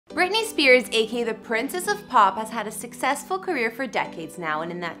Britney Spears, aka the Princess of Pop, has had a successful career for decades now, and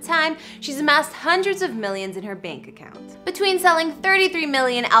in that time, she's amassed hundreds of millions in her bank account. Between selling 33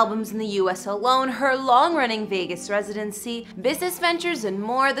 million albums in the US alone, her long-running Vegas residency, business ventures, and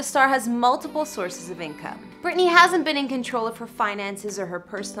more, the star has multiple sources of income. Britney hasn't been in control of her finances or her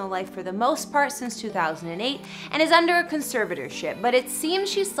personal life for the most part since 2008 and is under a conservatorship, but it seems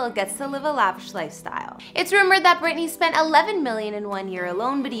she still gets to live a lavish lifestyle. It's rumored that Britney spent $11 million in 1 year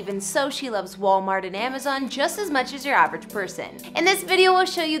alone, but even so, she loves Walmart and Amazon just as much as your average person. In this video, we'll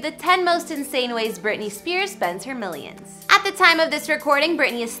show you the 10 most insane ways Britney Spears spends her millions. At the time of this recording,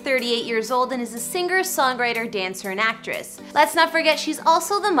 Britney is 38 years old and is a singer, songwriter, dancer, and actress. Let's not forget she's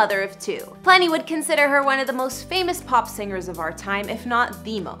also the mother of two. Plenty would consider her one of the most famous pop singers of our time, if not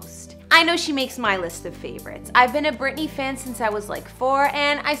the most. I know she makes my list of favorites. I've been a Britney fan since I was like 4,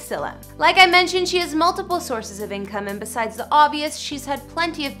 and I still am. Like I mentioned, she has multiple sources of income, and besides the obvious, she's had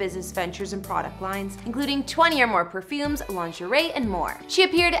plenty of business ventures and product lines, including 20 or more perfumes, lingerie, and more. She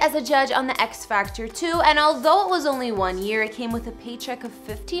appeared as a judge on The X Factor too, and although it was only 1 year, it came with a paycheck of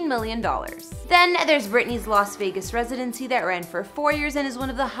 $15 million. Then there's Britney's Las Vegas residency that ran for 4 years and is one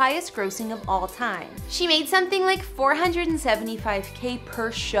of the highest grossing of all time. She made something like $475K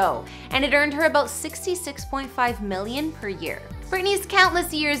per show, and it earned her about $66.5 million per year. Britney's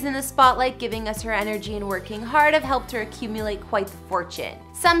countless years in the spotlight, giving us her energy and working hard, have helped her accumulate quite the fortune.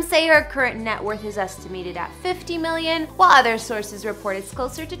 Some say her current net worth is estimated at $50 million, while other sources report it's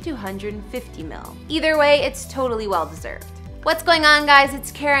closer to $250 million. Either way, it's totally well deserved. What's going on, guys?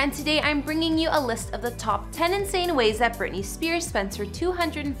 It's Kara, and today I'm bringing you a list of the top 10 insane ways that Britney Spears spends her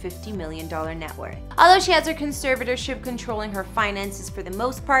 $250 million net worth. Although she has her conservatorship controlling her finances for the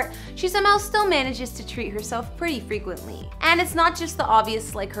most part, she somehow still manages to treat herself pretty frequently. And it's not just the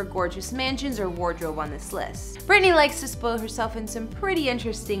obvious like her gorgeous mansions or wardrobe on this list. Britney likes to spoil herself in some pretty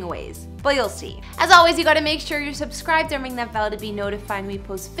interesting ways, but you'll see. As always, you gotta make sure you're subscribed and ring that bell to be notified when we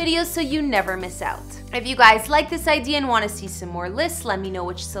post videos so you never miss out. If you guys like this idea and want to see some more lists, let me know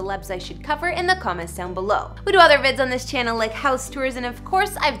which celebs I should cover in the comments down below. We do other vids on this channel like house tours, and of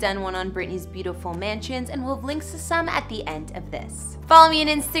course I've done one on Britney's beautiful mansions, and we'll have links to some at the end of this. Follow me on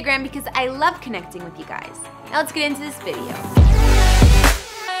Instagram because I love connecting with you guys. Now let's get into this video.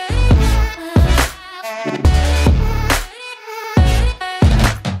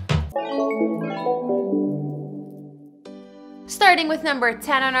 Starting with number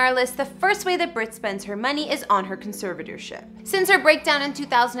 10 on our list, the first way that Brit spends her money is on her conservatorship. Since her breakdown in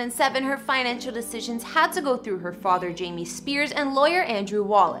 2007, her financial decisions had to go through her father, Jamie Spears, and lawyer Andrew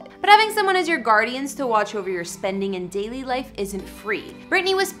Wallet. But having someone as your guardians to watch over your spending in daily life isn't free.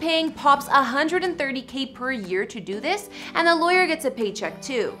 Britney was paying Pops $130K per year to do this, and the lawyer gets a paycheck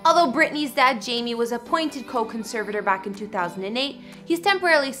too. Although Britney's dad, Jamie, was appointed co-conservator back in 2008, he's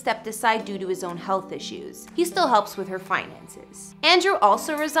temporarily stepped aside due to his own health issues. He still helps with her finances. Andrew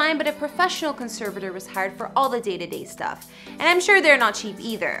also resigned, but a professional conservator was hired for all the day-to-day stuff, and I'm sure they're not cheap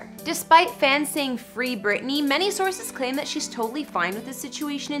either. Despite fans saying free Britney, many sources claim that she's totally fine with the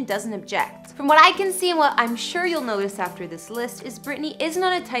situation and doesn't object. From what I can see and what I'm sure you'll notice after this list is Britney isn't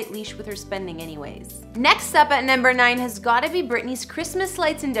on a tight leash with her spending anyways. Next up at number 9 has gotta be Britney's Christmas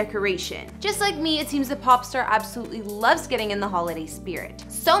lights and decoration. Just like me, it seems the pop star absolutely loves getting in the holiday spirit.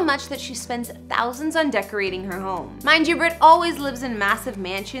 So much that she spends thousands on decorating her home. Mind you, Brit always lives in massive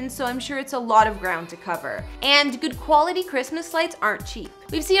mansions, so I'm sure it's a lot of ground to cover. And good quality Christmas lights aren't cheap.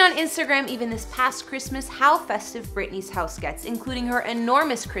 We've seen on Instagram even this past Christmas how festive Britney's house gets, including her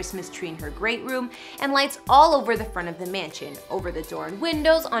enormous Christmas tree in her great room and lights all over the front of the mansion, over the door and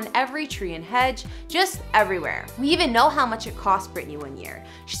windows, on every tree and hedge, just everywhere. We even know how much it cost Britney 1 year.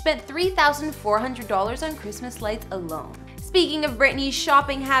 She spent $3,400 on Christmas lights alone. Speaking of Britney's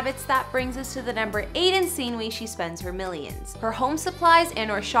shopping habits, that brings us to the number 8 insane way she spends her millions: her home supplies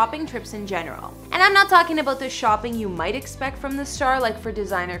and/or shopping trips in general. And I'm not talking about the shopping you might expect from the star, like for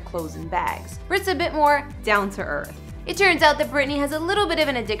designer clothes and bags. Brit's a bit more down to earth. It turns out that Britney has a little bit of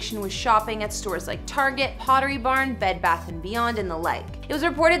an addiction with shopping at stores like Target, Pottery Barn, Bed Bath & Beyond, and the like. It was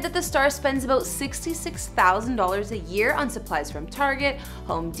reported that the star spends about $66,000 a year on supplies from Target,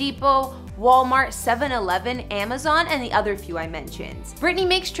 Home Depot, Walmart, 7-Eleven, Amazon, and the other few I mentioned. Britney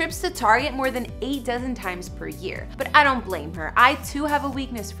makes trips to Target more than 8 dozen times per year, but I don't blame her. I too have a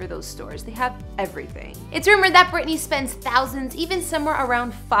weakness for those stores. They have everything. It's rumored that Britney spends thousands, even somewhere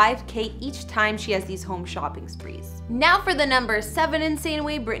around $5K each time she has these home shopping sprees. Now for the number 7 insane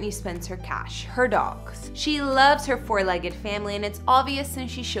way Britney spends her cash: her dogs. She loves her 4-legged family, and it's obvious obvious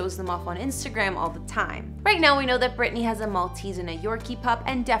since she shows them off on Instagram all the time. Right now we know that Britney has a Maltese and a Yorkie pup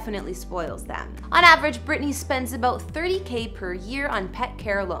and definitely spoils them. On average, Britney spends about $30K per year on pet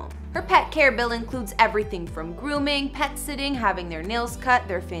care alone. Her pet care bill includes everything from grooming, pet sitting, having their nails cut,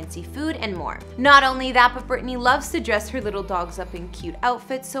 their fancy food, and more. Not only that, but Britney loves to dress her little dogs up in cute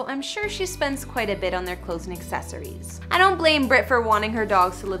outfits, so I'm sure she spends quite a bit on their clothes and accessories. I don't blame Brit for wanting her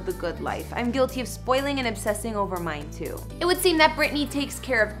dogs to live the good life. I'm guilty of spoiling and obsessing over mine too. It would seem that Britney takes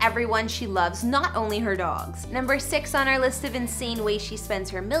care of everyone she loves, not only her dogs. Number 6 on our list of insane ways she spends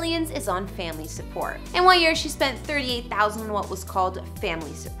her millions is on family support. In 1 year, she spent $38,000 on what was called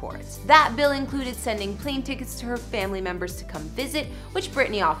family support. That bill included sending plane tickets to her family members to come visit, which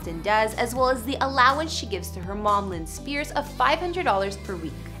Britney often does, as well as the allowance she gives to her mom, Lynn Spears, of $500 per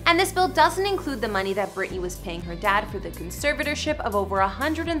week. And this bill doesn't include the money that Britney was paying her dad for the conservatorship of over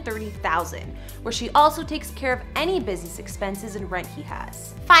 $130,000, where she also takes care of any business expenses and rent he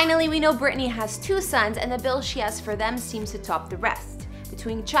has. Finally, we know Britney has 2 sons, and the bill she has for them seems to top the rest.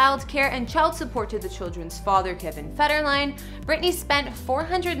 Between childcare and child support to the children's father, Kevin Federline, Britney spent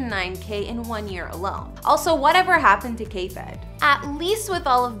 $409K in 1 year alone. Also, whatever happened to K-Fed? At least with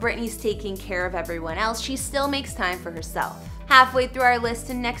all of Britney's taking care of everyone else, she still makes time for herself. Halfway through our list,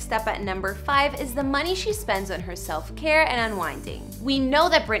 and next up at number 5 is the money she spends on her self-care and unwinding. We know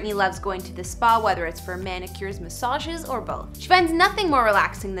that Britney loves going to the spa, whether it's for manicures, massages, or both. She finds nothing more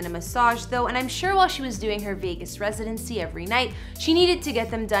relaxing than a massage though, and I'm sure while she was doing her Vegas residency every night, she needed to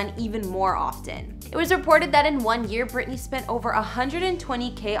get them done even more often. It was reported that in 1 year, Britney spent over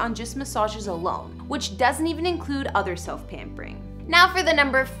 $120K on just massages alone, which doesn't even include other self-pampering. Now for the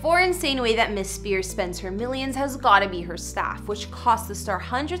number 4 insane way that Miss Spears spends her millions has gotta be her staff, which costs the star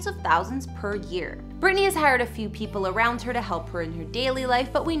hundreds of thousands per year. Britney has hired a few people around her to help her in her daily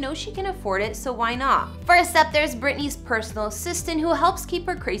life, but we know she can afford it, so why not? First up, there's Britney's personal assistant who helps keep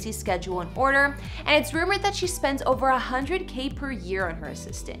her crazy schedule in order, and it's rumored that she spends over $100K per year on her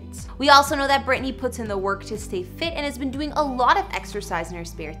assistant. We also know that Britney puts in the work to stay fit and has been doing a lot of exercise in her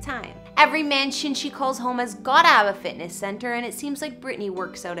spare time. Every mansion she calls home has gotta have a fitness center, and it seems like Britney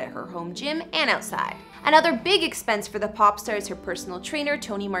works out at her home gym and outside. Another big expense for the pop star is her personal trainer,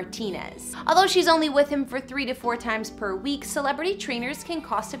 Tony Martinez. Although she's only with him for 3 to 4 times per week, celebrity trainers can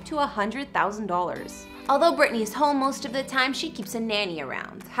cost up to $100,000. Although Britney's home most of the time, she keeps a nanny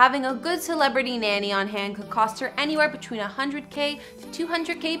around. Having a good celebrity nanny on hand could cost her anywhere between $100K to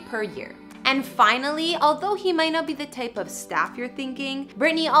 $200K per year. And finally, although he might not be the type of staff you're thinking,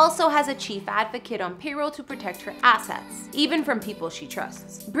 Britney also has a chief advocate on payroll to protect her assets, even from people she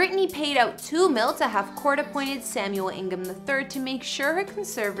trusts. Britney paid out $2 million to have court-appointed Samuel Ingham III to make sure her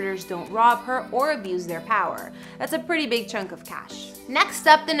conservators don't rob her or abuse their power. That's a pretty big chunk of cash. Next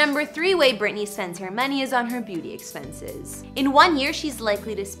up, the number 3 way Britney spends her money is on her beauty expenses. In 1 year, she's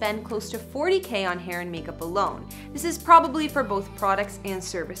likely to spend close to $40K on hair and makeup alone. This is probably for both products and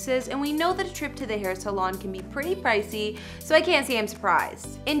services, and we know that a trip to the hair salon can be pretty pricey, so I can't say I'm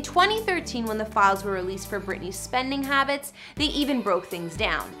surprised. In 2013, when the files were released for Britney's spending habits, they even broke things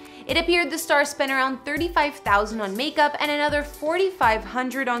down. It appeared the star spent around $35,000 on makeup and another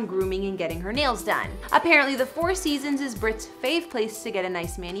 $4,500 on grooming and getting her nails done. Apparently, the Four Seasons is Brit's fave place to get a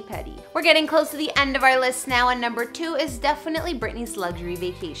nice mani-pedi. We're getting close to the end of our list now, and number 2 is definitely Britney's luxury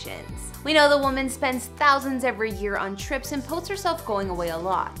vacations. We know the woman spends thousands every year on trips and posts herself going away a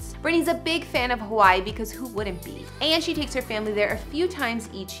lot. Britney's a big fan of Hawaii because who wouldn't be? And she takes her family there a few times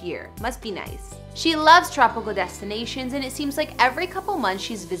each year. Must be nice. She loves tropical destinations, and it seems like every couple months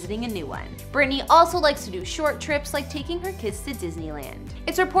she's visiting a new one. Britney also likes to do short trips like taking her kids to Disneyland.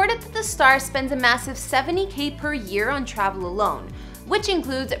 It's reported that the star spends a massive $70K per year on travel alone, which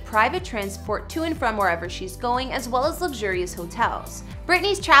includes private transport to and from wherever she's going, as well as luxurious hotels.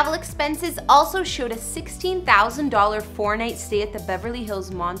 Britney's travel expenses also showed a $16,000 4-night stay at the Beverly Hills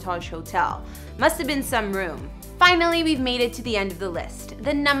Montage Hotel. Must have been some room. Finally, we've made it to the end of the list.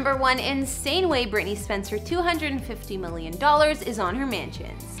 The number 1 insane way Britney spends her $250 million is on her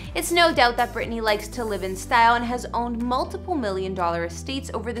mansions. It's no doubt that Britney likes to live in style and has owned multiple million-dollar estates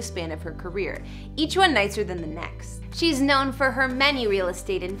over the span of her career, each one nicer than the next. She's known for her many real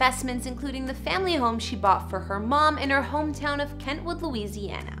estate investments, including the family home she bought for her mom in her hometown of Kentwood,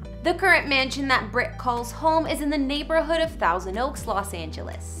 Louisiana. The current mansion that Brit calls home is in the neighborhood of Thousand Oaks, Los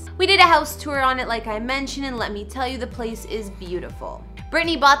Angeles. We did a house tour on it like I mentioned, and let me tell you, the place is beautiful.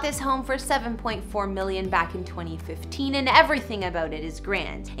 Britney bought this home for $7.4 million back in 2015, and everything about it is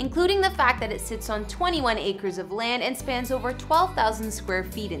grand, including the fact that it sits on 21 acres of land and spans over 12,000 square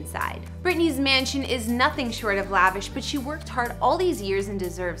feet inside. Britney's mansion is nothing short of lavish, but she worked hard all these years and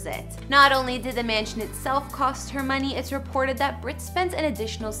deserves it. Not only did the mansion itself cost her money, it's reported that Brit spends an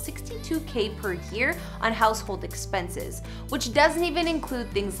additional $62K per year on household expenses, which doesn't even include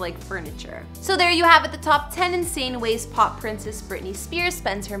things like furniture. So there you have it, the top 10 insane ways pop princess Britney Spears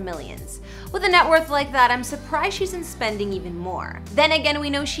spends her millions. With a net worth like that, I'm surprised she isn't spending even more. Then again, we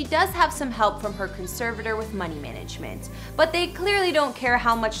know she does have some help from her conservator with money management, but they clearly don't care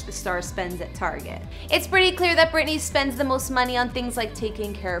how much the star spends at Target. It's pretty clear that Britney spends the most money on things like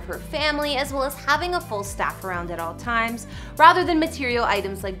taking care of her family, as well as having a full staff around at all times, rather than material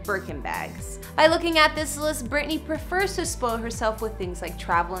items like Birkin bags. By looking at this list, Britney prefers to spoil herself with things like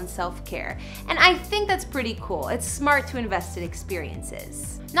travel and self-care, and I think that's pretty cool. It's smart to invest in experiences.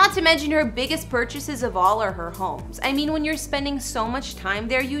 Not to mention her biggest purchases of all are her homes. I mean, when you're spending so much time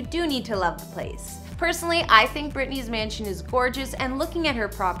there, you do need to love the place. Personally, I think Britney's mansion is gorgeous, and looking at her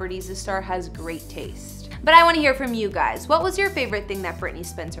properties, the star has great taste. But I want to hear from you guys. What was your favorite thing that Britney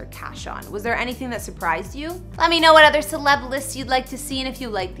spends her cash on? Was there anything that surprised you? Let me know what other celeb lists you'd like to see, and if you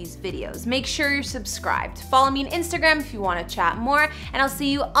like these videos, make sure you're subscribed. Follow me on Instagram if you want to chat more, and I'll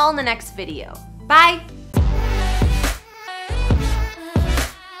see you all in the next video. Bye!